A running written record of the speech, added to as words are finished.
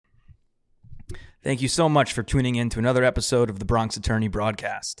Thank you so much for tuning in to another episode of the Bronx Attorney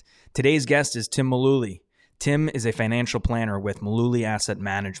Broadcast. Today's guest is Tim Mullooly. Tim is a financial planner with Mullooly Asset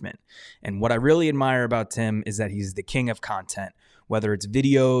Management. And what I really admire about Tim is that he's the king of content. Whether it's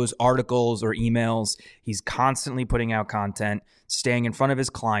videos, articles, or emails, he's constantly putting out content, staying in front of his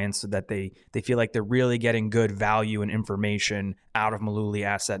clients so that they feel like they're really getting good value and information out of Mullooly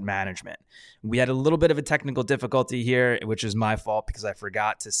Asset Management. We had a little bit of a technical difficulty here, which is my fault because I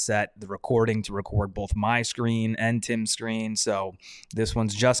forgot to set the recording to record both my screen and Tim's screen. So this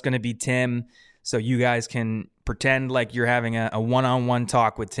one's just going to be Tim. So you guys can pretend like you're having a one-on-one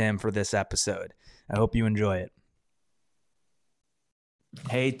talk with Tim for this episode. I hope you enjoy it.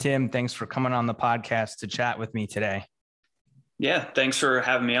 Hey, Tim, thanks for coming on the podcast to chat with me today. Yeah, thanks for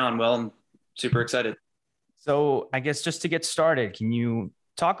having me on. Well, I'm super excited. So I guess just to get started, can you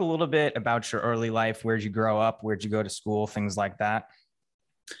talk a little bit about your early life? Where'd you grow up? Where'd you go to school? Things like that.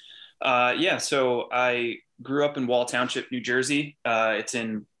 So I grew up in Wall Township, New Jersey. It's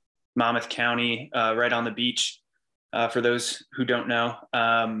in Monmouth County, right on the beach, for those who don't know.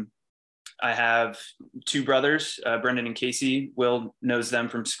 I have two brothers, Brendan and Casey. Will knows them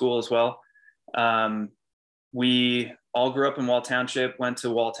from school as well. We all grew up in Wall Township, went to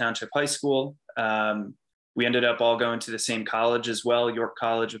Wall Township High School. We ended up all going to the same college as well, York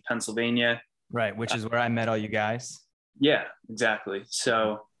College of Pennsylvania. Right, which is where I met all you guys. Yeah, exactly.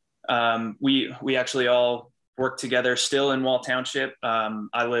 So we actually all work together still in Wall Township.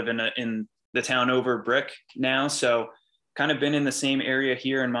 I live in the town over Brick now, so kind of been in the same area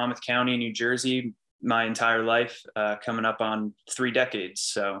here in Monmouth County, New Jersey, my entire life, coming up on 3 decades.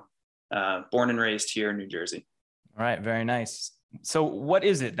 So born and raised here in New Jersey. All right. Very nice. So what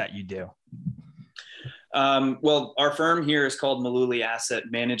is it that you do? Well, our firm here is called Mullooly Asset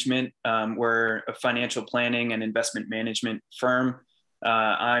Management. We're a financial planning and investment management firm.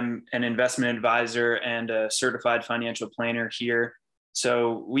 I'm an investment advisor and a certified financial planner here.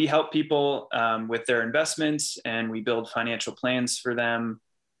 So we help people with their investments, and we build financial plans for them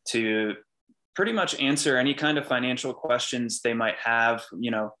to pretty much answer any kind of financial questions they might have.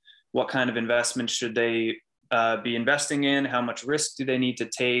 You know, what kind of investments should they be investing in? How much risk do they need to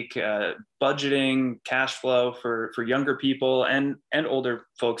take? Budgeting, cash flow for younger people and older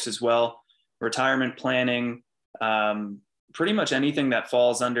folks as well. Retirement planning, pretty much anything that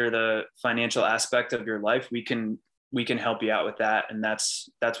falls under the financial aspect of your life, we can help you out with that. And that's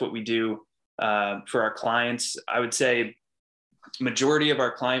what we do for our clients. I would say majority of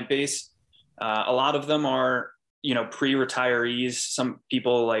our client base, a lot of them are, pre-retirees, some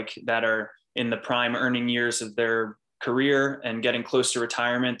people like that are in the prime earning years of their career and getting close to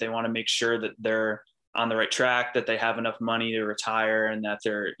retirement. They want to make sure that they're on the right track, that they have enough money to retire, and that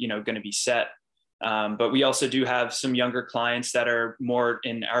they're, going to be set. But we also do have some younger clients that are more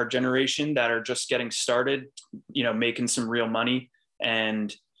in our generation that are just getting started, making some real money.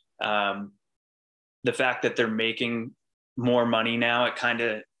 And the fact that they're making more money now, it kind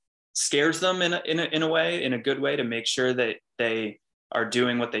of scares them in a way, in a good way, to make sure that they are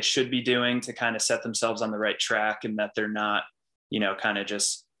doing what they should be doing to kind of set themselves on the right track, and that they're not, kind of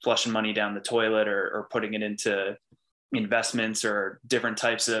just flushing money down the toilet or putting it into investments or different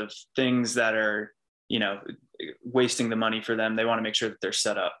types of things that are, wasting the money for them. They want to make sure that they're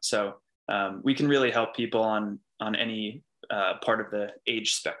set up. So we can really help people on any part of the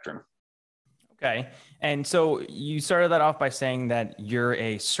age spectrum. Okay. And so you started that off by saying that you're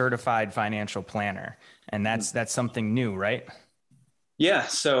a certified financial planner, and that's something new, right? Yeah.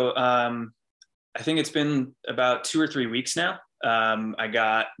 So I think it's been about 2 or 3 weeks now. I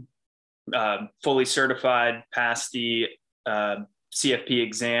got fully certified, passed the CFP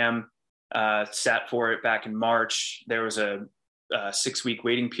exam, sat for it back in March. There was a 6-week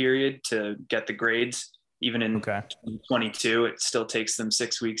waiting period to get the grades. Even in 2022, it still takes them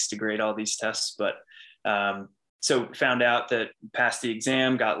 6 weeks to grade all these tests. But so found out that passed the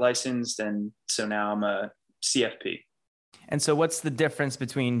exam, got licensed, and so now I'm a CFP. And so what's the difference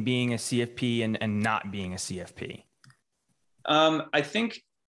between being a CFP and not being a CFP? I think,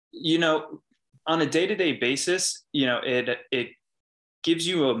 on a day-to-day basis, it gives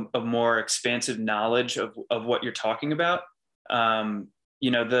you a more expansive knowledge of what you're talking about.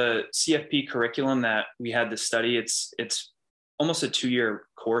 The CFP curriculum that we had to study, it's almost a 2-year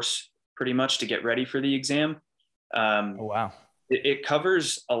course pretty much to get ready for the exam. Oh, wow. It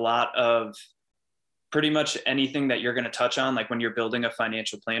covers a lot of pretty much anything that you're going to touch on. Like when you're building a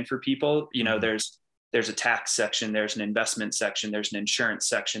financial plan for people, there's a tax section, there's an investment section, there's an insurance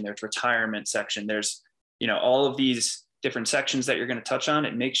section, there's retirement section. There's, all of these different sections that you're going to touch on.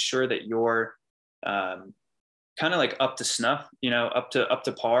 It makes sure that you're kind of like up to snuff, up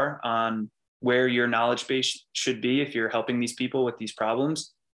to par on where your knowledge base should be if you're helping these people with these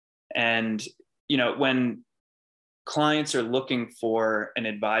problems. And, when clients are looking for an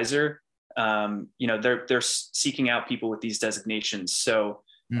advisor, they're seeking out people with these designations. So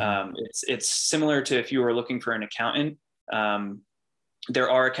it's similar to if you were looking for an accountant. There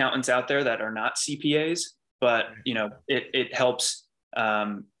are accountants out there that are not CPAs, but it helps.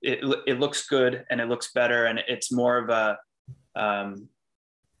 It looks good and it looks better, and it's more of a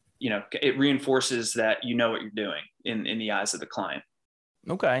it reinforces that you know what you're doing in the eyes of the client.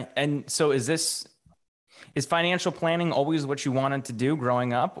 Okay. And so is financial planning always what you wanted to do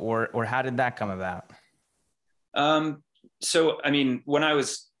growing up, or how did that come about? So, I mean, when I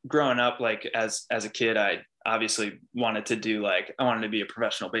was growing up, like as a kid, I obviously wanted to be a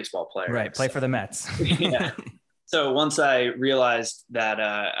professional baseball player. Right. Play for the Mets. Yeah. So once I realized that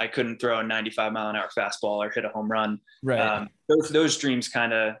I couldn't throw a 95-mile-an-hour fastball or hit a home run, right. Those dreams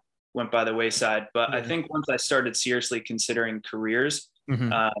kind of went by the wayside. But I think once I started seriously considering careers,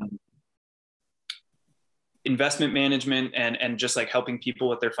 investment management and just like helping people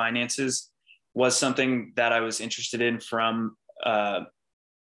with their finances was something that I was interested in from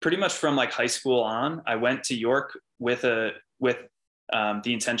pretty much from like high school on. I went to York with the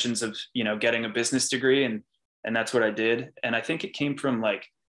intentions of getting a business degree, and that's what I did. And I think it came from like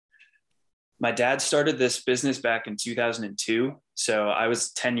my dad started this business back in 2002. So I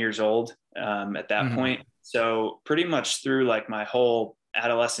was 10 years old at that point. So pretty much through like my whole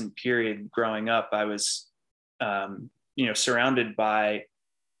adolescent period growing up, I was, surrounded by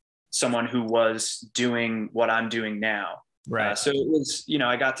someone who was doing what I'm doing now. Right. So it was,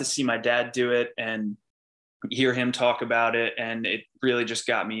 I got to see my dad do it and hear him talk about it. And it really just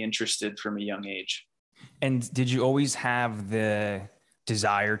got me interested from a young age. And did you always have the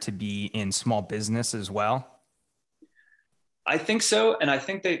desire to be in small business as well? I think so. And I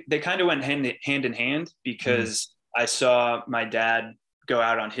think they kind of went hand in hand because I saw my dad go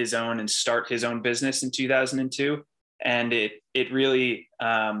out on his own and start his own business in 2002. And it really,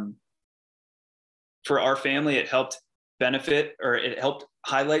 for our family, it helped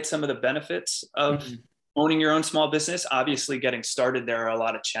highlight some of the benefits of owning your own small business. Obviously, getting started, there are a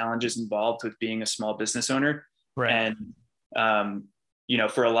lot of challenges involved with being a small business owner. Right. And,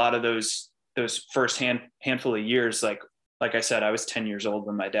 for a lot of those first handful of years, like I said, I was 10 years old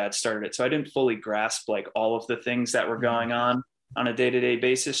when my dad started it. So I didn't fully grasp like all of the things that were going on a day-to-day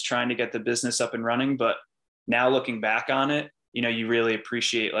basis, trying to get the business up and running. But now looking back on it, you really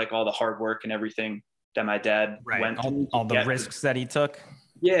appreciate like all the hard work and everything that my dad went through. All the risks that he took.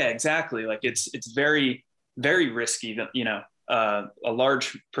 Yeah, exactly. Like it's very, very risky that, a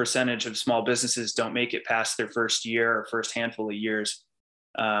large percentage of small businesses don't make it past their first year or first handful of years.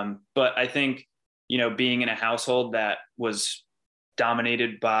 But I think, being in a household that was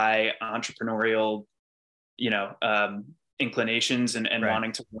dominated by entrepreneurial, inclinations and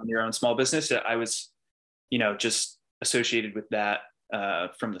wanting to run your own small business, I was, just associated with that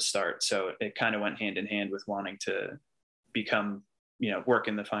from the start. So it kind of went hand in hand with wanting to become, work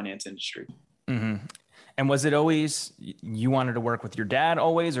in the finance industry. And was it always, you wanted to work with your dad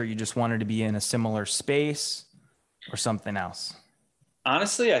always, or you just wanted to be in a similar space or something else?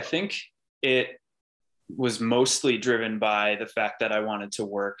 Honestly, I think it was mostly driven by the fact that I wanted to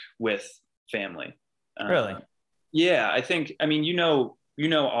work with family. Really? Yeah, I mean,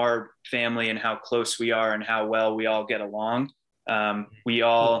 our family and how close we are and how well we all get along. We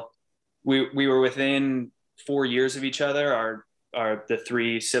were within 4 years of each other, the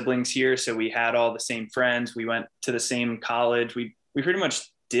three siblings here. So we had all the same friends. We went to the same college. We pretty much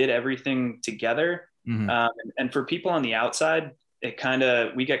did everything together. And for people on the outside,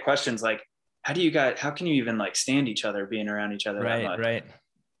 we get questions like, how can you even like stand each other, being around each other that much? Right.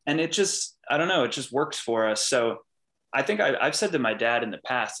 And it just, I don't know, it just works for us. So I think I've said to my dad in the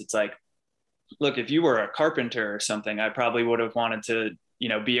past, it's like, look, if you were a carpenter or something, I probably would have wanted to,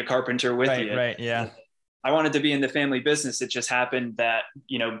 be a carpenter with you. Right. Yeah. I wanted to be in the family business. It just happened that,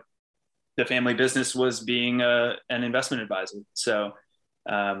 the family business was being an investment advisor. So,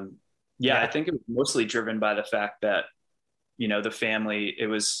 I think it was mostly driven by the fact that, the family,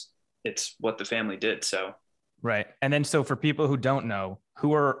 it's what the family did. So. Right. And then, so for people who don't know,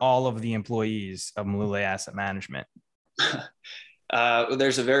 who are all of the employees of Mullooly Asset Management?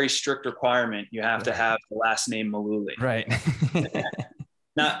 There's a very strict requirement. You have to have the last name Mullooly. Right.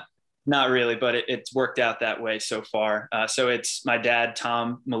 Not really, but it's worked out that way so far. So it's my dad,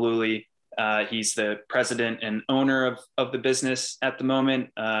 Tom Mullooly. He's the president and owner of the business at the moment.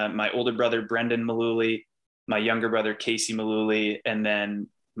 My older brother, Brendan Mullooly, my younger brother, Casey Mullooly, and then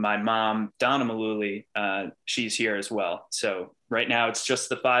my mom, Donna Mullooly, she's here as well. So right now it's just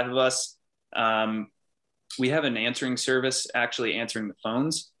the five of us. We have an answering service actually answering the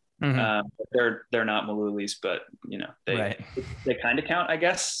phones. Mm-hmm. They're not Mullooly's, but Right. they kind of count, I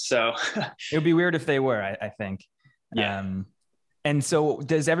guess. So It would be weird if they were, I think. yeah. And so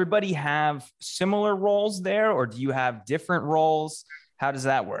does everybody have similar roles there, or do you have different roles? How does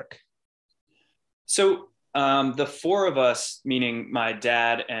that work? So the four of us, meaning my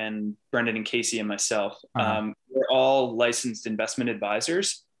dad and Brendan and Casey and myself, Uh-huh. we're all licensed investment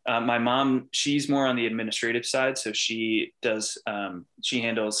advisors. My mom, she's more on the administrative side, so she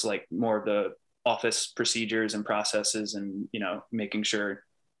handles like more of the office procedures and processes, and making sure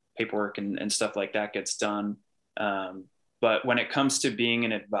paperwork and stuff like that gets done. But when it comes to being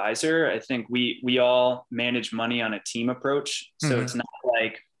an advisor, I think we all manage money on a team approach. So Mm-hmm. it's not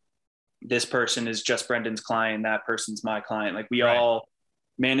like this person is just Brendan's client, that person's my client. Like we Right. all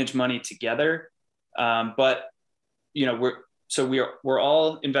manage money together. But we're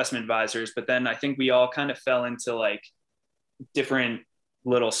all investment advisors, but then I think we all kind of fell into like different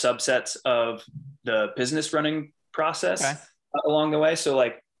little subsets of the business running Okay. process along the way. So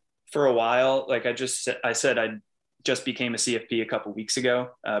like for a while, like I said, I just became a CFP a couple weeks ago.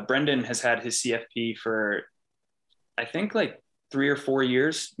 Brendan has had his CFP for, I think like 3 or 4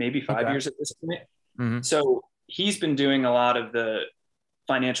 years, maybe five Okay. years at this point. Mm-hmm. So he's been doing a lot of the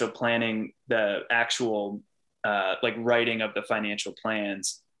financial planning, the actual like writing of the financial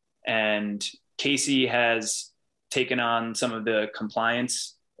plans. And Casey has taken on some of the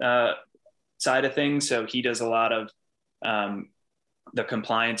compliance side of things. So he does a lot of um, the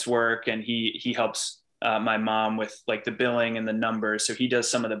compliance work, and he helps my mom with like the billing and the numbers. So he does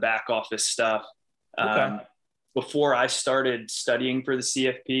some of the back office stuff. Okay. Before I started studying for the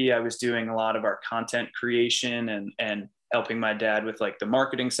CFP, I was doing a lot of our content creation and helping my dad with like the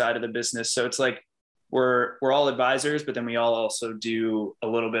marketing side of the business. So it's like we're all advisors, but then we all also do a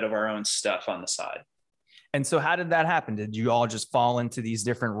little bit of our own stuff on the side. And so how did that happen? Did you all just fall into these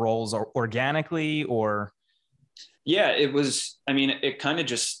different roles organically, or? Yeah, it was. I mean, it kind of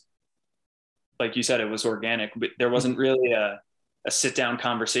just like you said, it was organic, but there wasn't really a sit down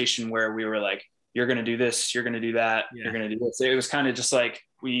conversation where we were like, you're going to do this, you're going to do that, you're Yeah. going to do this. It was kind of just like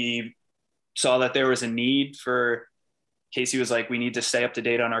we saw that there was a need for. Casey was like, we need to stay up to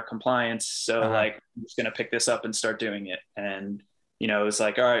date on our compliance. So Uh-huh. like, I'm just going to pick this up and start doing it. And, it was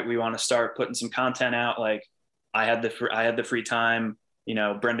like, all right, we want to start putting some content out. Like I had the free time,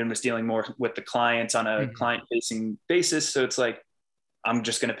 Brendan was dealing more with the clients on a Mhm. client facing basis. So it's like, I'm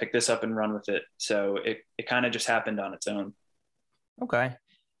just going to pick this up and run with it. So it kind of just happened on its own. Okay.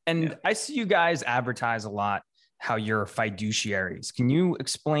 And Yeah. I see you guys advertise a lot how you're fiduciaries. Can you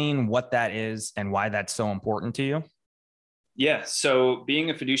explain what that is and why that's so important to you? Yeah. So being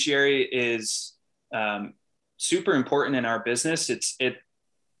a fiduciary is super important in our business.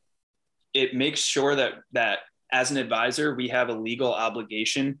 It makes sure that as an advisor, we have a legal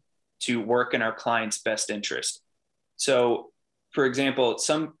obligation to work in our client's best interest. So, for example,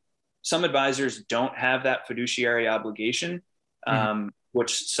 some advisors don't have that fiduciary obligation, Mhm.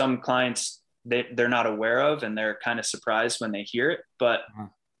 which some clients they're not aware of, and they're kind of surprised when they hear it. But Uh-huh.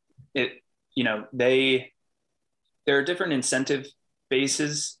 it, they there are different incentive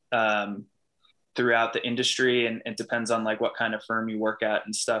bases throughout the industry, and it depends on like what kind of firm you work at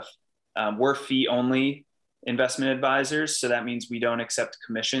and stuff. We're fee only investment advisors, so that means we don't accept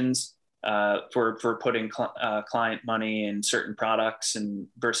commissions for putting client money in certain products and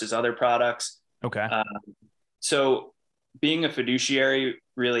versus other products. Okay. So being a fiduciary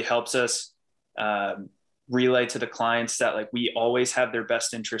really helps us um, relay to the clients that like we always have their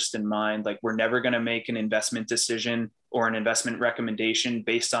best interest in mind. Like we're never going to make an investment decision or an investment recommendation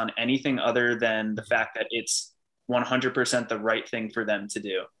based on anything other than the fact that it's 100% the right thing for them to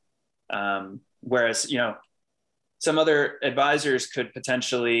do. Whereas, some other advisors could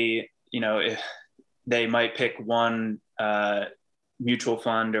potentially, if they might pick one mutual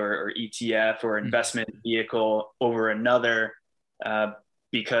fund or ETF or Mhm. investment vehicle over another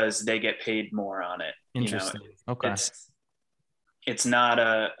because they get paid more on it. Interesting. Okay. It's it's not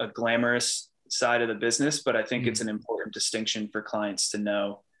a glamorous side of the business, but I think it's Mhm. an important distinction for clients to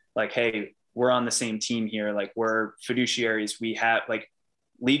know. Like, hey, we're on the same team here. Like, we're fiduciaries. We have like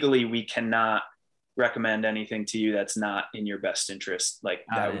legally, we cannot recommend anything to you that's not in your best interest. Like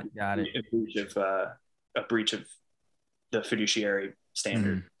Got that would it. Got it. be a breach of the fiduciary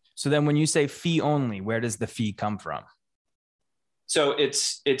standard. Mhm. So then when you say fee only, where does the fee come from? So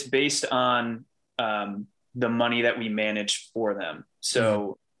it's based on the money that we manage for them. Mhm.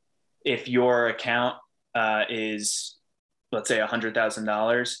 So if your account is, let's say,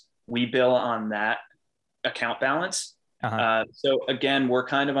 $100,000, we bill on that account balance, Uh-huh. So again, we're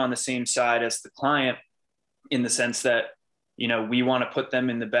kind of on the same side as the client in the sense that, we want to put them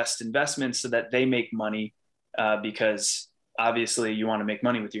in the best investments so that they make money, because obviously you want to make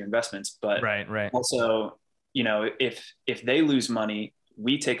money with your investments, but Right. also, if they lose money,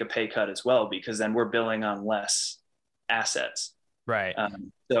 we take a pay cut as well, because then we're billing on less assets. Right.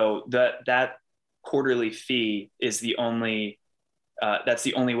 So that quarterly fee is that's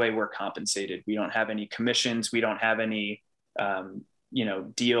the only way we're compensated. We don't have any commissions. We don't have any,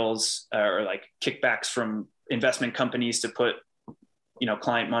 deals or like kickbacks from investment companies to put,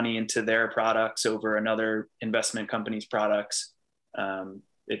 client money into their products over another investment company's products.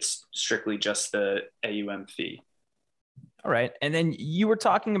 It's strictly just the AUM fee. All right. And then you were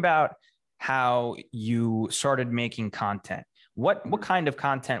talking about how you started making content. What kind of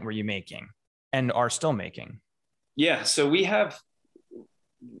content were you making and are still making? Yeah. So we have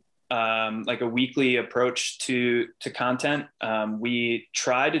like a weekly approach to content. We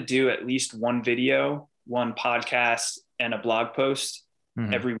try to do at least one video, one podcast, and a blog post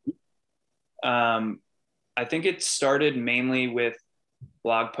every week. I think it started mainly with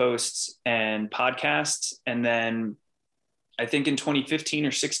blog posts and podcasts, and then I think in 2015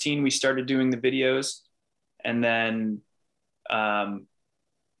 or 16 we started doing the videos, and then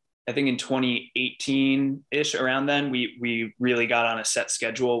I think in 2018-ish, around then, we really got on a set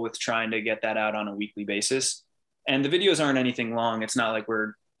schedule with trying to get that out on a weekly basis. And the videos aren't anything long. It's not like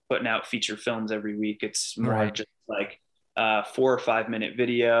we're putting out feature films every week. It's more just like 4 or 5 minute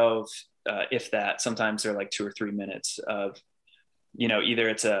video, if that. Sometimes they're like 2 or 3 minutes of, either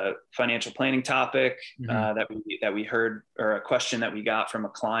it's a financial planning topic that we heard, or a question that we got from a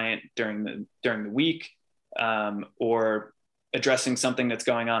client during the week, or addressing something that's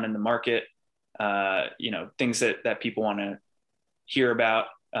going on in the market, things that people want to hear about.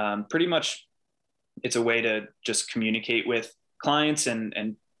 Pretty much it's a way to just communicate with clients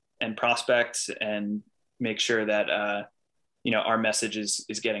and prospects and make sure that, our message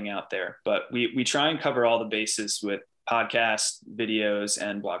is getting out there. But we try and cover all the bases with podcasts, videos,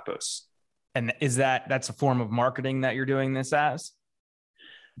 and blog posts. And that's a form of marketing that you're doing this as?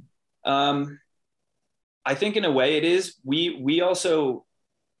 I think in a way it is. We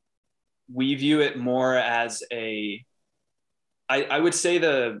view it more as I would say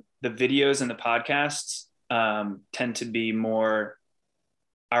the videos and the podcasts tend to be more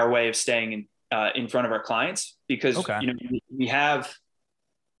our way of staying in front of our clients, because we have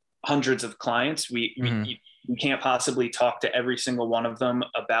hundreds of clients. We can't possibly talk to every single one of them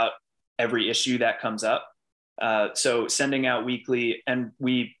about every issue that comes up. So sending out weekly, and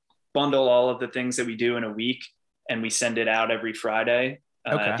we bundle all of the things that we do in a week, and we send it out every Friday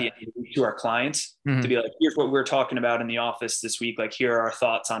at the end of the week to our clients to be like, here's what we're talking about in the office this week. Like, here are our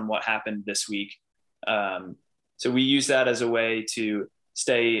thoughts on what happened this week. So we use that as a way to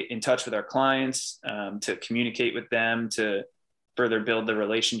stay in touch with our clients, to communicate with them, to further build the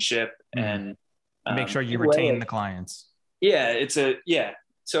relationship and make sure you retain the clients. Yeah.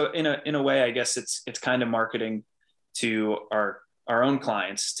 So in a way, I guess it's kind of marketing to our own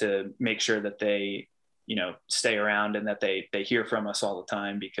clients to make sure that they, stay around and that they hear from us all the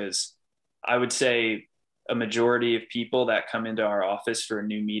time, because I would say a majority of people that come into our office for a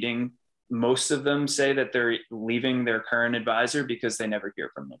new meeting, most of them say that they're leaving their current advisor because they never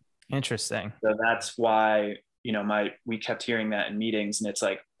hear from them. Interesting. So that's why, we kept hearing that in meetings, and it's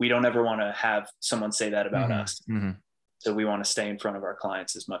like, we don't ever want to have someone say that about us. So we want to stay in front of our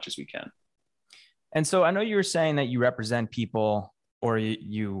clients as much as we can. And so I know you were saying that you represent people, or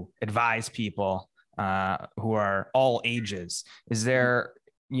you advise people who are all ages. Is there,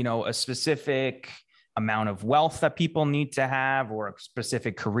 a specific amount of wealth that people need to have, or a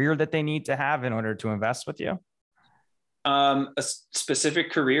specific career that they need to have in order to invest with you? A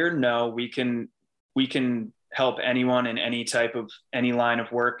specific career? No, we can help anyone in any line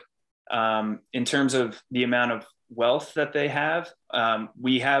of work. In terms of the amount of wealth that they have,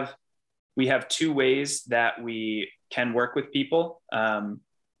 we have 2 ways that we can work with people.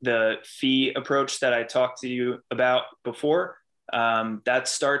 The fee approach that I talked to you about before, that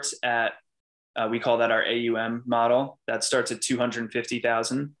starts at, we call that our AUM model. That starts at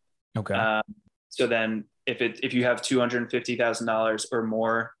 250,000. Okay. So then if you have $250,000 or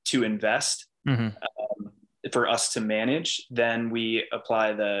more to invest, for us to manage, then we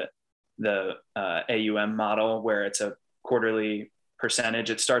apply the AUM model, where it's a quarterly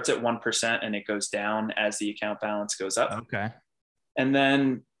percentage. It starts at 1% and it goes down as the account balance goes up. Okay. And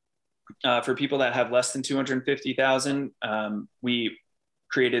then for people that have less than 250,000, we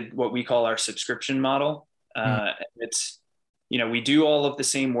created what we call our subscription model. It's, we do all of the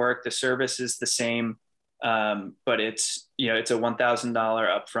same work. The service is the same. But it's a $1,000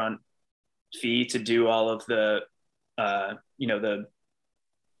 upfront fee to do all of the the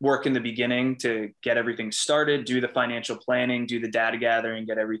work in the beginning to get everything started, do the financial planning, do the data gathering,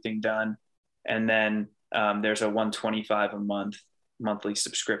 get everything done. And then there's a $125 a monthly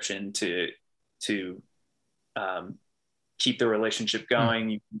subscription to keep the relationship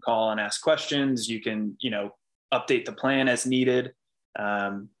going. You can call and ask questions. You can, update the plan as needed.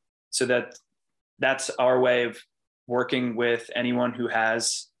 So that's our way of working with anyone who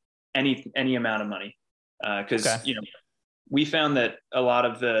has any amount of money. Cause we found that a lot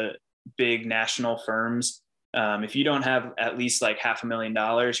of the big national firms, if you don't have at least like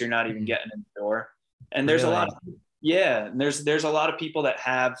 $500,000, you're not even getting in the door. And there's Really? there's a lot of people that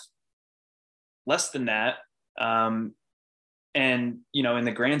have less than that. And, in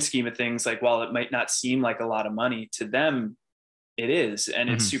the grand scheme of things, like, while it might not seem like a lot of money to them, it is, and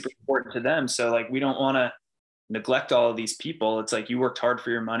it's super important to them. So like, we don't want to neglect all of these people. It's like, you worked hard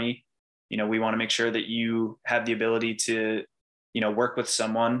for your money. We want to make sure that you have the ability to, work with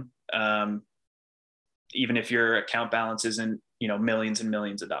someone, even if your account balance isn't, millions and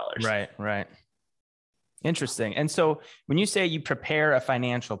millions of dollars. Right. Interesting. And so when you say you prepare a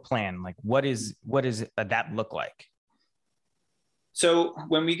financial plan, like what does that look like? So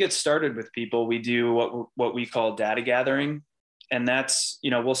when we get started with people, we do what we call data gathering. And that's,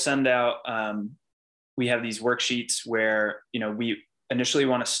 we'll send out, we have these worksheets where, we initially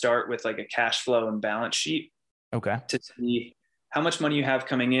want to start with like a cash flow and balance sheet. Okay. To see how much money you have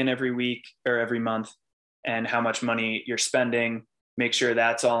coming in every week or every month, and how much money you're spending, make sure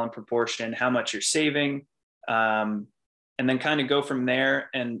that's all in proportion, how much you're saving. And then kind of go from there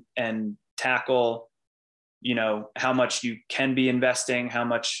and tackle, how much you can be investing, how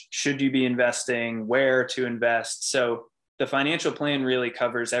much should you be investing, where to invest. So the financial plan really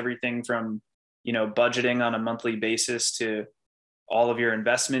covers everything from, budgeting on a monthly basis to all of your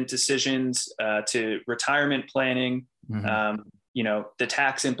investment decisions, to retirement planning, the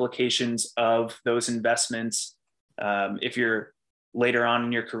tax implications of those investments. If you're later on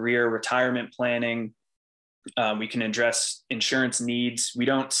in your career, retirement planning, we can address insurance needs. We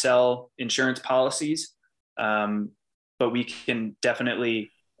don't sell insurance policies, but we can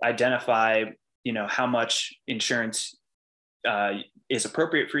definitely identify, how much insurance is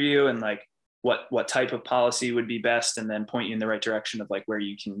appropriate for you, and like what type of policy would be best, and then point you in the right direction of like where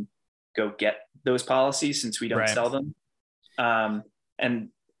you can go get those policies, since we don't sell them.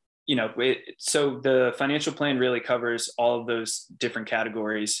 So the financial plan really covers all of those different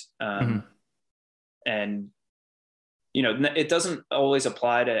categories. And, it doesn't always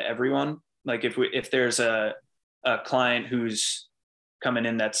apply to everyone. Like if there's a client who's coming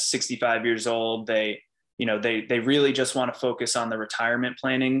in that's 65 years old, they really just want to focus on the retirement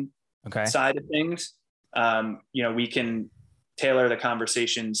planning side of things. We can tailor the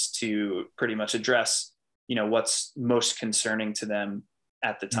conversations to pretty much address, what's most concerning to them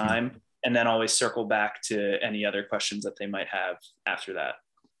at the time, and then always circle back to any other questions that they might have after that.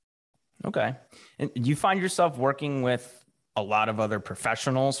 Okay. And you find yourself working with a lot of other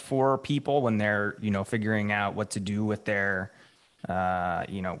professionals for people when they're, figuring out what to do with their,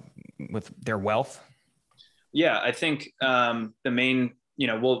 with their wealth? Yeah, I think the main,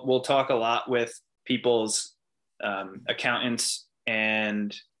 we'll talk a lot with people's accountants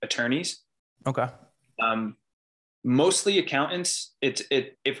and attorneys. Okay. Mostly accountants.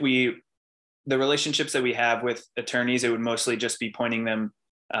 The relationships that we have with attorneys, it would mostly just be pointing them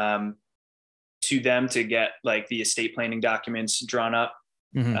to them to get like the estate planning documents drawn up,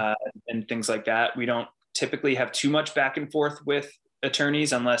 and things like that. We don't typically have too much back and forth with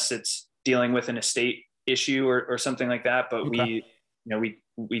attorneys unless it's dealing with an estate issue or something like that. But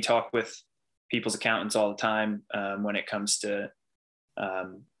we talk with people's accountants all the time when it comes to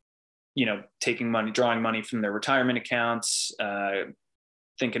taking money, drawing money from their retirement accounts,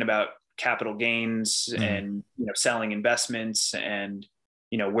 thinking about capital gains, and selling investments, and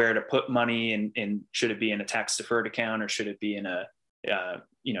where to put money, and should it be in a tax deferred account or should it be in a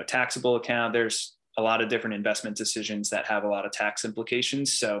taxable account. There's a lot of different investment decisions that have a lot of tax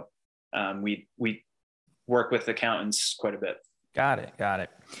implications. So we work with accountants quite a bit. Got it.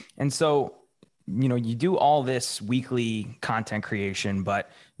 And so, you do all this weekly content creation,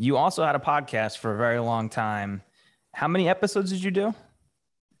 but you also had a podcast for a very long time. How many episodes did you do?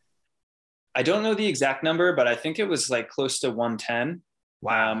 I don't know the exact number, but I think it was like close to 110.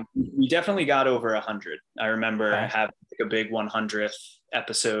 Wow. We definitely got over 100. I remember having like a big 100th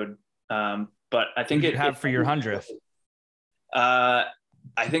episode. But I think it have for your 100th. I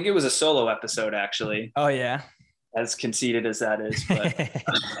think it was a solo episode, actually. Oh yeah. As conceited as that is, but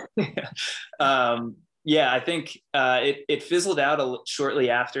Yeah, I think it fizzled out shortly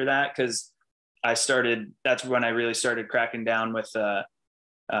after that, because that's when I really started cracking down with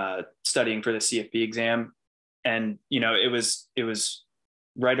studying for the CFP exam. And, it was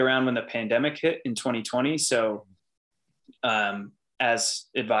right around when the pandemic hit in 2020. So as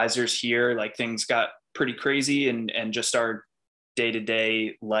advisors here, like things got pretty crazy, and just our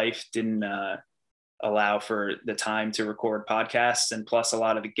day-to-day life didn't allow for the time to record podcasts. And plus a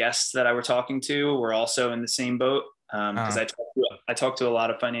lot of the guests that I were talking to were also in the same boat. Because I talked to a lot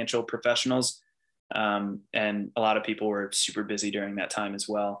of financial professionals, and a lot of people were super busy during that time as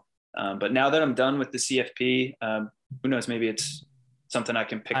well. But now that I'm done with the CFP, who knows, maybe it's something I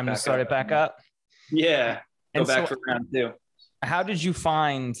can pick I'm back gonna start up. it back up. Yeah. Go And back so for round two. how did you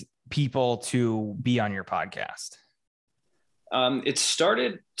find people to be on your podcast? It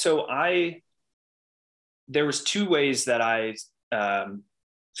started, there was two ways that I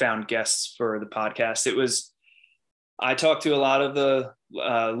found guests for the podcast. I talked to a lot of the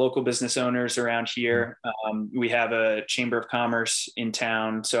local business owners around here. We have a chamber of commerce in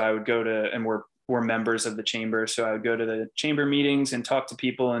town, so I would go to, and we're members of the chamber, so I would go to the chamber meetings and talk to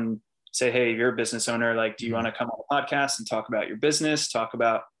people and say, hey, you're a business owner, like, do you want to come on the podcast and talk about your business, talk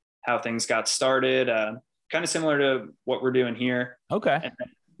about how things got started, kind of similar to what we're doing here. Okay.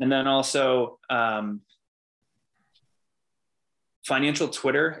 And then also financial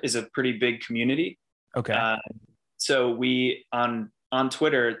Twitter is a pretty big community. Okay. So we on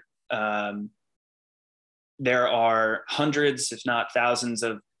Twitter, there are hundreds, if not thousands,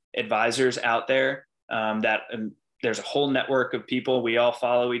 of advisors out there. There's a whole network of people. We all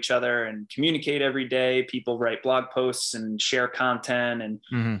follow each other and communicate every day. People write blog posts and share content and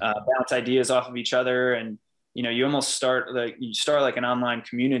bounce ideas off of each other. And you almost start like an online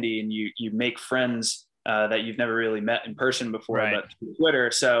community, and you make friends that you've never really met in person before, right, but through Twitter.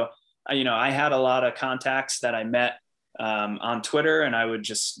 So I had a lot of contacts that I met on Twitter, and I would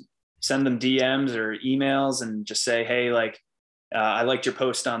just send them DMs or emails and just say, hey, like, I liked your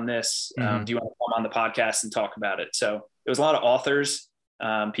post on this. Do you want to come on the podcast and talk about it? So it was a lot of authors,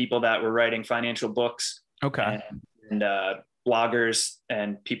 people that were writing financial books, okay, and bloggers,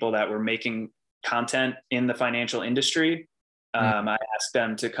 and people that were making content in the financial industry. I asked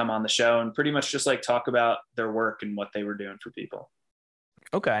them to come on the show and pretty much just like talk about their work and what they were doing for people.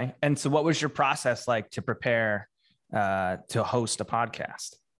 Okay. And so what was your process like to prepare to host a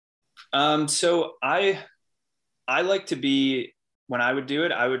podcast? So I like to be, when I would do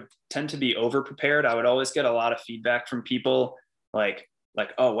it, I would tend to be over prepared. I would always get a lot of feedback from people like,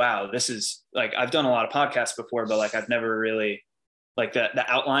 oh, wow, this is like, I've done a lot of podcasts before, but like, I've never really, like, the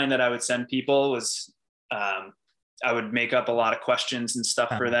outline that I would send people was, I would make up a lot of questions and stuff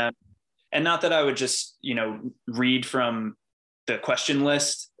for them. And not that I would just, read from the question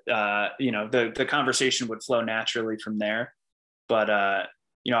list, the conversation would flow naturally from there. But, I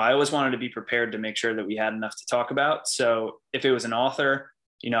always wanted to be prepared to make sure that we had enough to talk about. So if it was an author,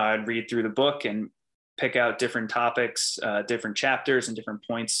 I'd read through the book and pick out different topics, different chapters and different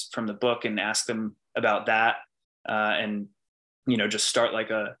points from the book and ask them about that. And, just start like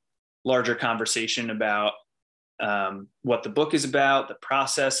a larger conversation about what the book is about, the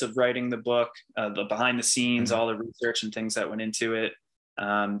process of writing the book, the behind the scenes, all the research and things that went into it.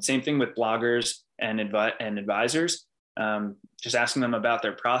 Same thing with bloggers and advisors. Just asking them about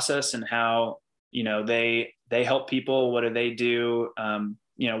their process and how, they help people. What do they do?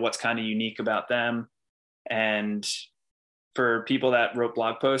 What's kind of unique about them? And for people that wrote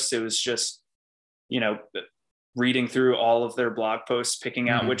blog posts, it was just, reading through all of their blog posts, picking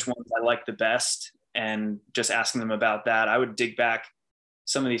out which ones I liked the best, and just asking them about that. I would dig back,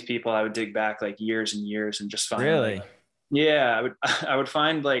 some of these people, I would dig back like years and years and just find, really, I would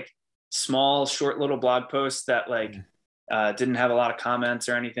find like small, short little blog posts that like didn't have a lot of comments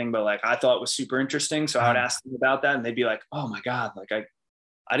or anything, but like I thought was super interesting. So I would ask them about that, and they'd be like, oh my God, like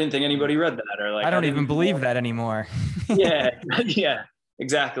I didn't think anybody read that, or like I don't even believe that anymore. Yeah,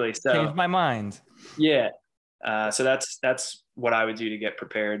 exactly. So changed my mind. Yeah. So that's what I would do to get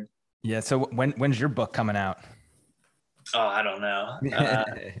prepared. Yeah. So when's your book coming out? Oh, I don't know.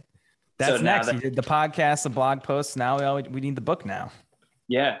 That's so next. You did the podcast, the blog posts. Now we need the book now.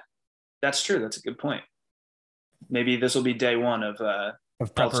 Yeah, that's true. That's a good point. Maybe this will be day one of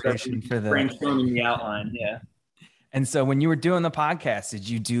preparation for the brainstorming the outline. Yeah. And so when you were doing the podcast, did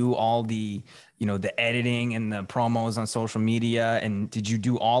you do all the, the editing and the promos on social media? And did you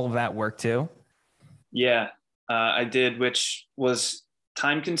do all of that work too? Yeah, I did, which was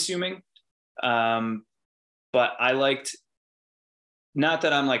time consuming. But I liked, not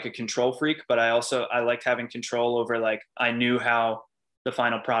that I'm like a control freak, but I liked having control over, like, I knew how the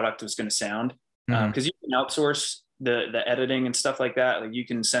final product was going to sound. Because you can outsource the editing and stuff like that. Like you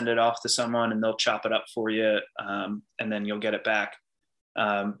can send it off to someone and they'll chop it up for you, and then you'll get it back.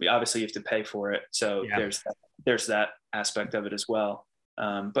 Obviously, you have to pay for it, so there's that aspect of it as well.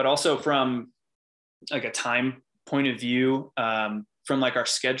 But also from like a time point of view, from like our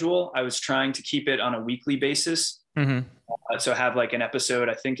schedule, I was trying to keep it on a weekly basis. So have like an episode.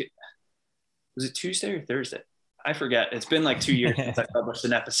 I think was it Tuesday or Thursday? I forget. It's been like 2 years since I published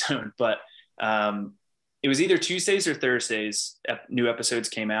an episode, but it was either Tuesdays or Thursdays. New episodes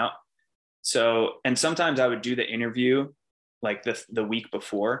came out. So, and sometimes I would do the interview like the week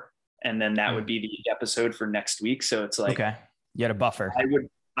before, and then that would be the episode for next week. So it's like, okay, you had a buffer.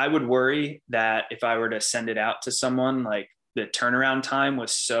 I would worry that if I were to send it out to someone, like the turnaround time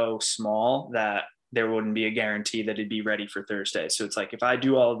was so small that there wouldn't be a guarantee that it'd be ready for Thursday. So it's like, if I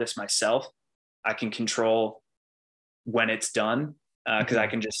do all of this myself, I can control when it's done, because I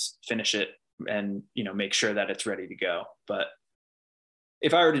can just finish it and, make sure that it's ready to go. But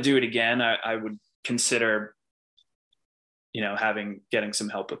if I were to do it again, I would consider, getting some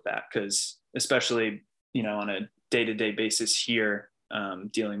help with that. Because especially, on a day-to-day basis here,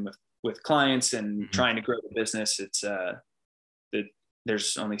 dealing with clients and trying to grow the business, it's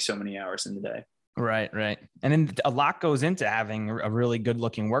there's only so many hours in the day. Right. And then a lot goes into having a really good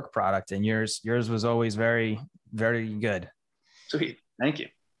looking work product, and yours was always very, very good. Sweet. Thank you.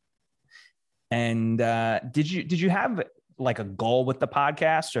 And did you have like a goal with the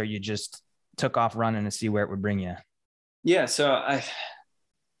podcast, or you just took off running to see where it would bring you? Yeah. So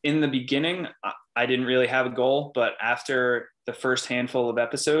in the beginning, I didn't really have a goal, but after the first handful of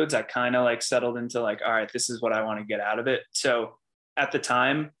episodes, I kind of like settled into like, all right, this is what I want to get out of it. So at the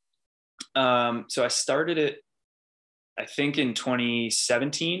time, so I started it, I think in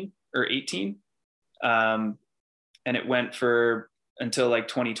 2017 or 18. And it went until like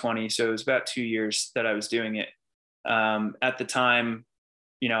 2020. So it was about 2 years that I was doing it. At the time,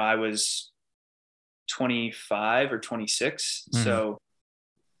 I was 25 or 26. So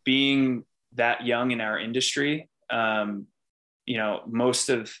being that young in our industry, most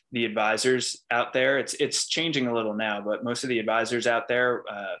of the advisors out there, it's changing a little now, but most of the advisors out there,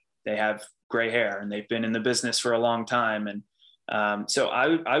 they have gray hair and they've been in the business for a long time. And so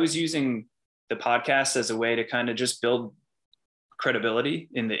I was using the podcast as a way to kind of just build credibility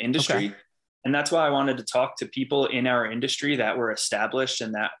in the industry. Okay. And that's why I wanted to talk to people in our industry that were established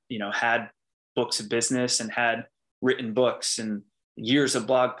and that, had books of business and had written books and years of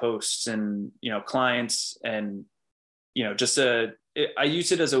blog posts and, clients and, I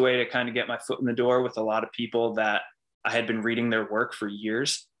used it as a way to kind of get my foot in the door with a lot of people that I had been reading their work for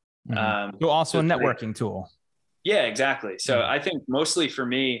years. So also a networking tool. Yeah, exactly. So I think mostly for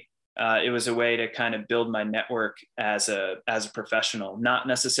me, it was a way to kind of build my network as a professional, not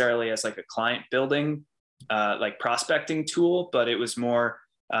necessarily as like a client building, like prospecting tool, but it was more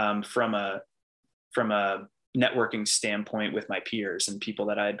from a networking standpoint with my peers and people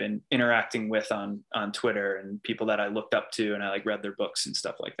that I had been interacting with on Twitter and people that I looked up to, and I like read their books and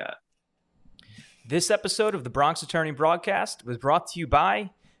stuff like that. This episode of the Bronx Attorney Broadcast was brought to you by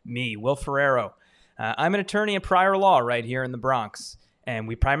me, Will Ferrero. I'm an attorney at Prior Law right here in the Bronx, and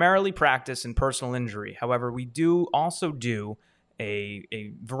we primarily practice in personal injury. However, we do also do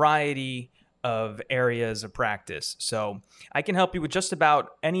a variety of areas of practice. So I can help you with just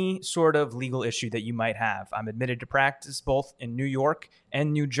about any sort of legal issue that you might have. I'm admitted to practice both in New York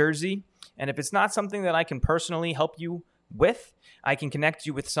and New Jersey. And if it's not something that I can personally help you with, I can connect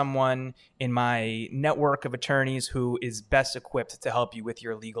you with someone in my network of attorneys who is best equipped to help you with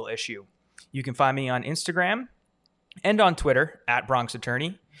your legal issue. You can find me on Instagram and on Twitter at Bronx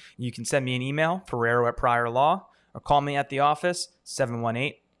Attorney. You can send me an email, Ferrero@Prior Law, or call me at the office,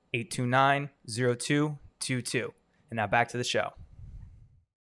 718-829-0222. And now back to the show.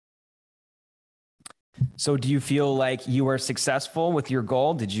 So do you feel like you were successful with your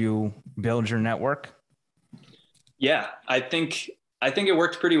goal? Did you build your network? Yeah, I think it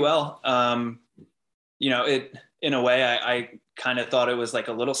worked pretty well. It in a way, I kind of thought it was like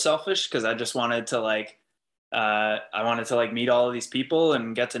a little selfish because I just wanted to meet all of these people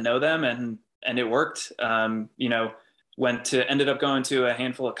and get to know them, and it worked. Ended up going to a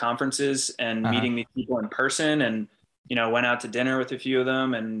handful of conferences and meeting these people in person, and went out to dinner with a few of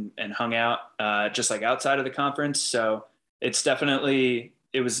them and hung out just like outside of the conference. So it was definitely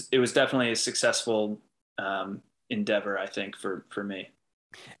a successful endeavor, I think, for me.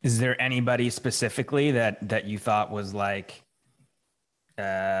 Is there anybody specifically that you thought was like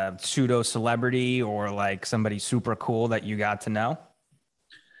pseudo celebrity or like somebody super cool that you got to know?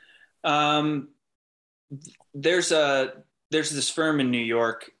 There's this firm in New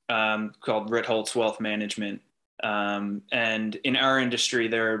York called Ritholtz Wealth Management. And in our industry,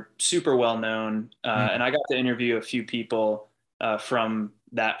 they're super well known. And I got to interview a few people from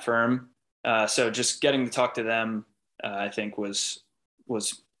that firm. So just getting to talk to them, I think was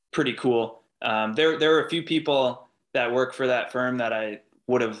pretty cool. There were a few people that work for that firm that I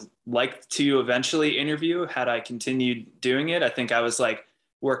would have liked to eventually interview had I continued doing it. I think I was like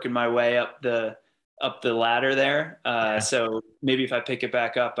working my way up the ladder there. So maybe if I pick it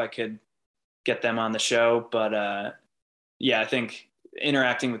back up, I could get them on the show. But yeah, I think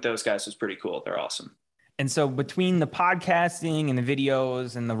interacting with those guys was pretty cool. They're awesome. And so between the podcasting and the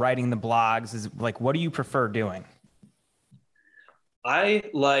videos and the writing the blogs, is like, what do you prefer doing? I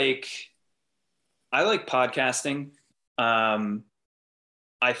like podcasting.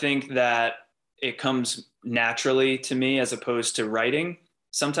 I think that it comes naturally to me as opposed to writing.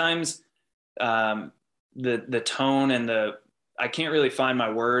 Sometimes the tone and I can't really find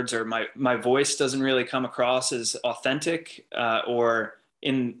my words, or my voice doesn't really come across as authentic or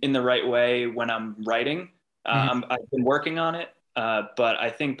in the right way when I'm writing. I've been working on it, but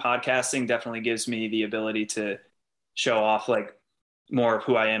I think podcasting definitely gives me the ability to show off like more of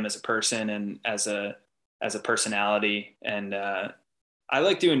who I am as a person and as a personality. And I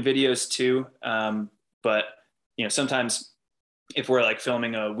like doing videos too, but sometimes if we're like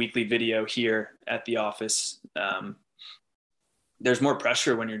filming a weekly video here at the office, there's more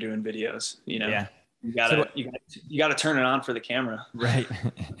pressure when you're doing videos. Yeah. You gotta turn it on for the camera. Right.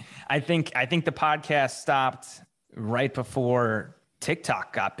 I think the podcast stopped right before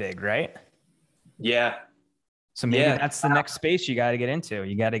TikTok got big, right? Yeah. So maybe that's the next space you got to get into.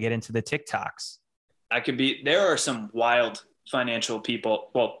 You got to get into the TikToks. There are some wild financial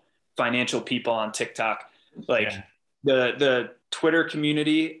people on TikTok. Like the Twitter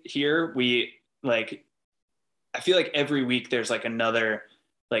community here, I feel like every week there's like another,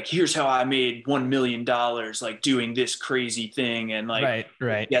 like, here's how I made $1 million, like doing this crazy thing. And like,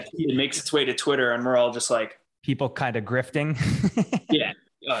 right. Yeah, it makes its way to Twitter and we're all just like, people kind of grifting. Yeah.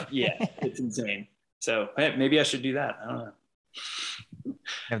 It's insane. So hey, maybe I should do that. I don't know.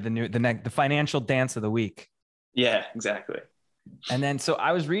 Have the financial dance of the week. Yeah, exactly. And then, so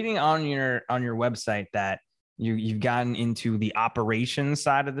I was reading on your website that you've gotten into the operations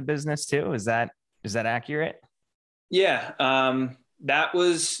side of the business too. Is that accurate? Yeah. That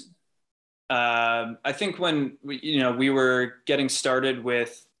was, I think when we were getting started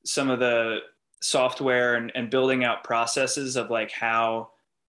with some of the software and building out processes of like how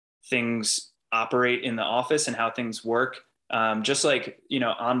things operate in the office and how things work. Just like,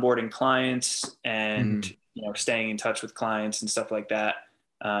 onboarding clients and, staying in touch with clients and stuff like that.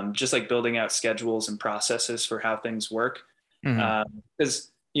 Just like building out schedules and processes for how things work.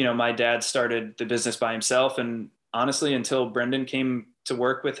 Because, my dad started the business by himself, and honestly, until Brendan came to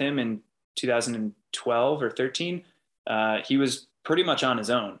work with him in 2012 or 13, he was pretty much on his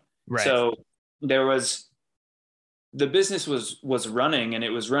own. Right. So the business was running and it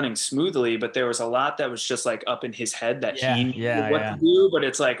was running smoothly, but there was a lot that was just like up in his head that he knew to do. But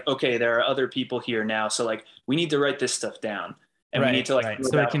it's like, okay, there are other people here now. So like, we need to write this stuff down, and we need to like,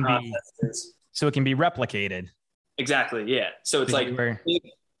 so it can be replicated. Exactly. Yeah. So it's like,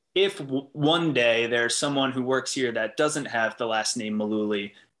 if one day there's someone who works here that doesn't have the last name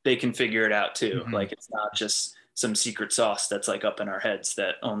Mullooly, they can figure it out too. Like, it's not just some secret sauce that's like up in our heads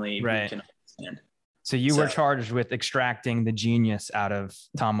that only we can understand. So you were charged with extracting the genius out of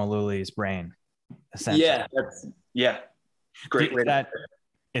Tom Mullooly's brain, essentially. Yeah. Great way.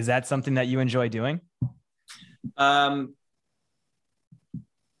 Is that something that you enjoy doing? I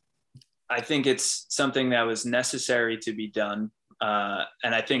think it's something that was necessary to be done.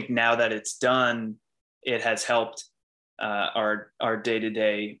 And I think now that it's done, it has helped our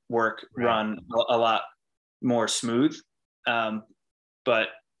day-to-day work run a lot more smooth. But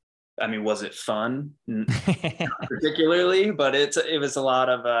I mean, was it fun? Not particularly, but it was a lot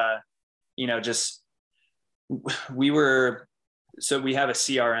of, we have a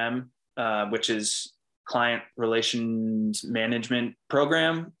CRM, which is client relations management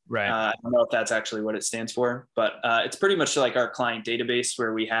program. Right. I don't know if that's actually what it stands for, but it's pretty much like our client database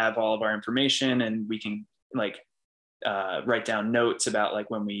where we have all of our information, and we can like write down notes about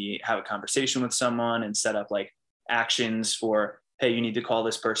like when we have a conversation with someone and set up like actions for, hey, you need to call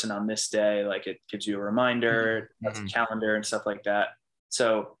this person on this day. Like, it gives you a reminder, that's a calendar and stuff like that.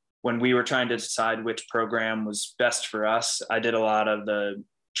 So when we were trying to decide which program was best for us, I did a lot of the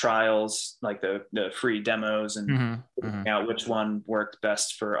trials, like the free demos, and figuring out which one worked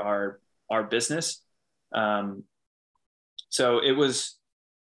best for our business. So it was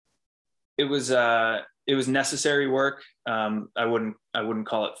it was necessary work. I wouldn't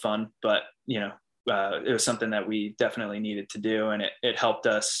call it fun, but it was something that we definitely needed to do, and it helped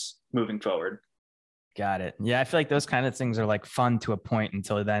us moving forward. Got it. Yeah. I feel like those kind of things are like fun to a point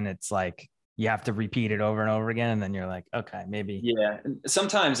until then it's like you have to repeat it over and over again. And then you're like, okay, maybe. Yeah.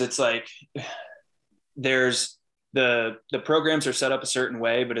 Sometimes it's like there's the programs are set up a certain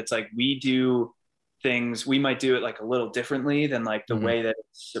way, but it's like we do things, we might do it like a little differently than like the way that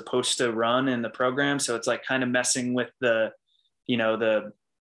it's supposed to run in the program. So it's like kind of messing with the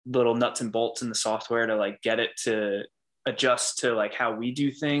little nuts and bolts in the software to like get it to adjust to like how we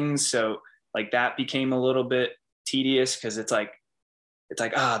do things. So like that became a little bit tedious because it's like,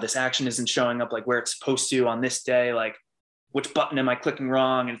 this action isn't showing up like where it's supposed to on this day. Like, which button am I clicking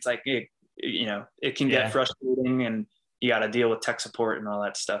wrong? And it's like, it can get frustrating, and you got to deal with tech support and all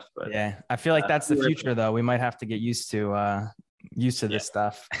that stuff. But yeah, I feel like that's the future though. We might have to get used to this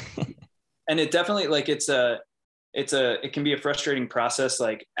stuff. And it definitely like it can be a frustrating process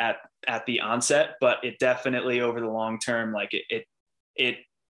like at the onset, but it definitely over the long term, like it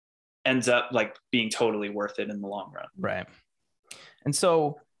ends up like being totally worth it in the long run. Right. And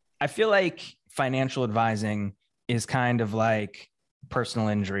so I feel like financial advising is kind of like personal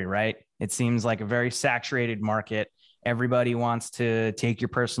injury, right? It seems like a very saturated market. Everybody wants to take your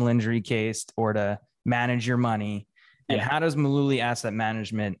personal injury case or to manage your money. And how does Mullooly Asset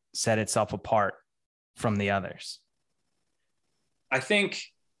Management set itself apart from the others? I think,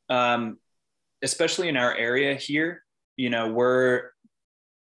 especially in our area here,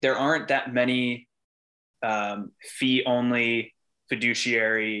 there aren't that many fee only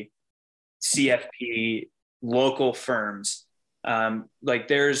fiduciary CFP local firms. Like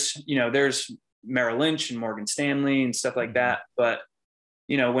there's Merrill Lynch and Morgan Stanley and stuff like that. But,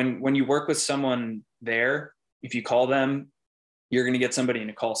 when you work with someone there, if you call them, you're going to get somebody in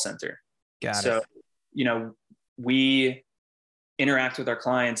a call center. Got it. So, we interact with our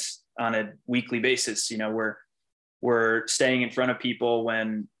clients on a weekly basis. We're staying in front of people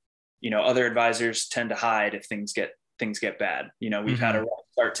when, other advisors tend to hide if things get bad. We've had a rough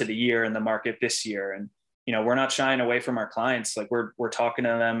start to the year in the market this year, and, we're not shying away from our clients. Like we're talking to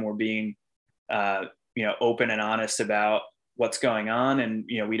them, we're being, open and honest about what's going on. And,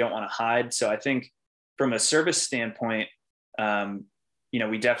 we don't want to hide. So I think from a service standpoint,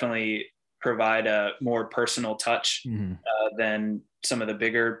 we definitely provide a more personal touch than some of the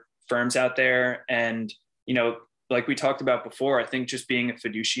bigger firms out there. And, like we talked about before, I think just being a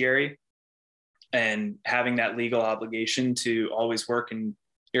fiduciary and having that legal obligation to always work in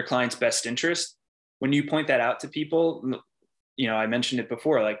your client's best interest. When you point that out to people, I mentioned it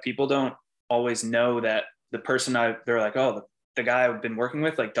before, like people don't always know that the person they're like, oh, the guy I've been working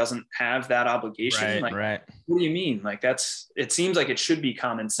with like doesn't have that obligation. Right. What do you mean? Like it seems like it should be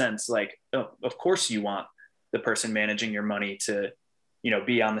common sense. Like, oh, of course you want the person managing your money to,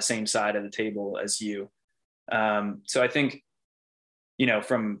 be on the same side of the table as you. So I think,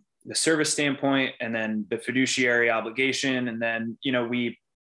 from the service standpoint and then the fiduciary obligation, and then,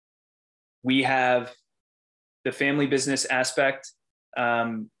 we have the family business aspect,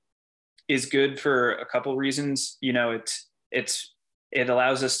 is good for a couple reasons. It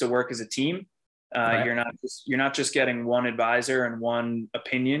allows us to work as a team. Right. You're not just getting one advisor and one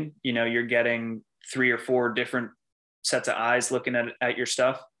opinion. You're getting 3 or 4 different sets of eyes looking at your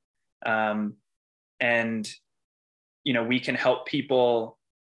stuff. And we can help people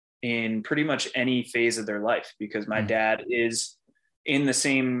in pretty much any phase of their life, because my dad is in the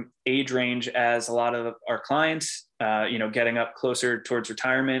same age range as a lot of our clients, getting up closer towards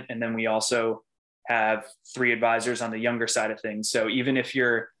retirement. And then we also have 3 advisors on the younger side of things. So even if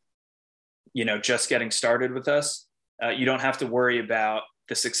you're, just getting started with us, you don't have to worry about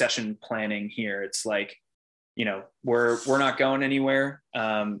the succession planning here. It's like, we're not going anywhere.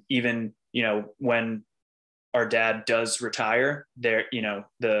 Even, when our dad does retire, there,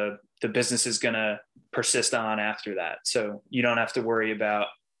 the business is going to persist on after that. So you don't have to worry about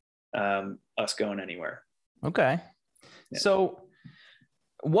us going anywhere. Okay. Yeah. So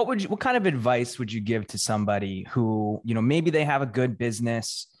what kind of advice would you give to somebody who, maybe they have a good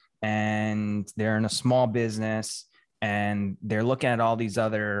business and they're in a small business and they're looking at all these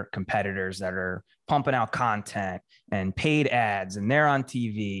other competitors that are pumping out content and paid ads, and they're on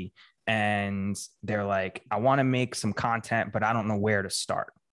TV, and they're like, I want to make some content, but I don't know where to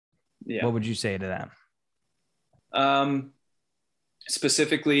start. Yeah. What would you say to them?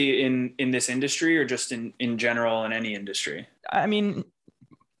 Specifically in this industry, or just in general in any industry? I mean,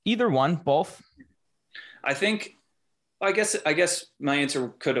 either one, both. I guess my answer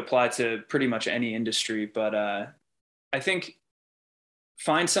could apply to pretty much any industry, but I think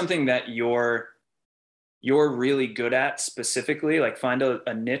find something that you're you're really good at specifically, like find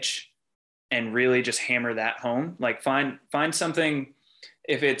a niche and really just hammer that home. Like find something.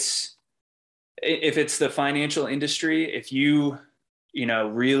 If it's the financial industry, if you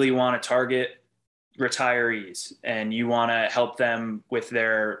really want to target retirees and you want to help them with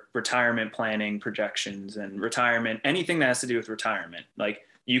their retirement planning projections and retirement, anything that has to do with retirement, like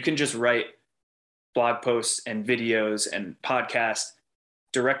you can just write blog posts and videos and podcasts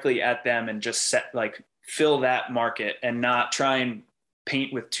directly at them and just fill that market and not try and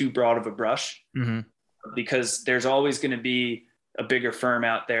paint with too broad of a brush. Mm-hmm. Because there's always going to be a bigger firm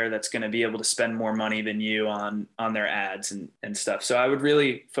out there that's going to be able to spend more money than you on their ads and stuff. So I would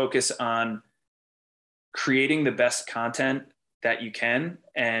really focus on creating the best content that you can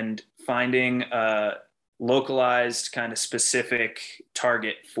and finding a localized kind of specific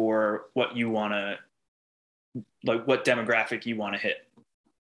target for what you want to, like what demographic you want to hit.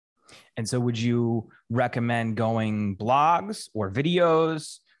 And so would you recommend going blogs or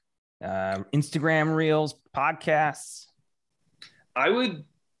videos, Instagram reels, podcasts? I would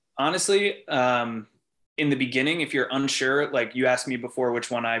honestly, in the beginning, if you're unsure, like you asked me before, which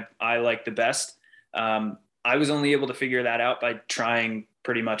one I like the best, I was only able to figure that out by trying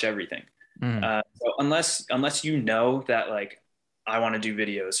pretty much everything. So unless you know that like I want to do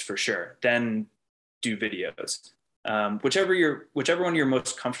videos for sure, then do videos. Whichever one you're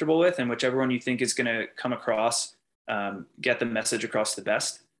most comfortable with and whichever one you think is going to come across, get the message across the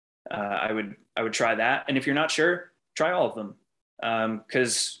best. I would try that. And if you're not sure, try all of them.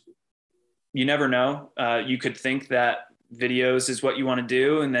 Cause you never know. You could think that videos is what you want to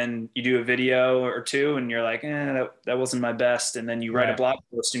do. And then you do a video or two and you're like, that wasn't my best. And then you write a blog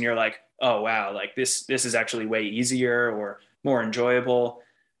post and you're like, oh, wow, like this is actually way easier or more enjoyable.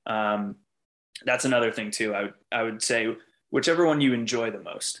 That's another thing too. I would say whichever one you enjoy the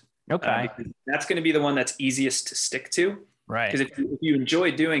most. Okay. That's going to be the one that's easiest to stick to. Right. Because if you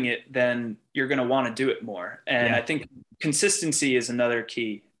enjoy doing it, then you're going to want to do it more. And I think consistency is another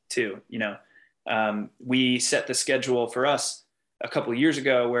key too. We set the schedule for us a couple of years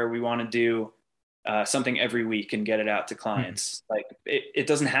ago where we want to do something every week and get it out to clients. Like it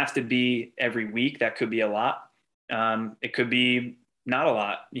doesn't have to be every week. That could be a lot. It could be not a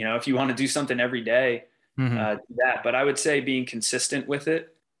lot. If you want to do something every day, do that. But I would say being consistent with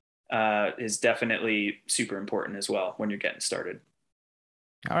it is definitely super important as well when you're getting started.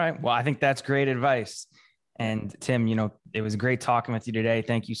 All right. Well, I think that's great advice. And Tim, it was great talking with you today.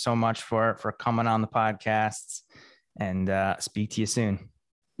 Thank you so much for coming on the podcasts, and speak to you soon.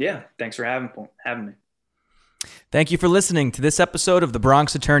 Yeah. Thanks for having me. Thank you for listening to this episode of the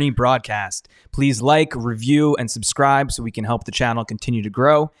Bronx Attorney Broadcast. Please like, review, and subscribe so we can help the channel continue to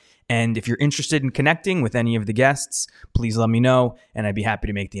grow. And if you're interested in connecting with any of the guests, please let me know, and I'd be happy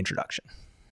to make the introduction.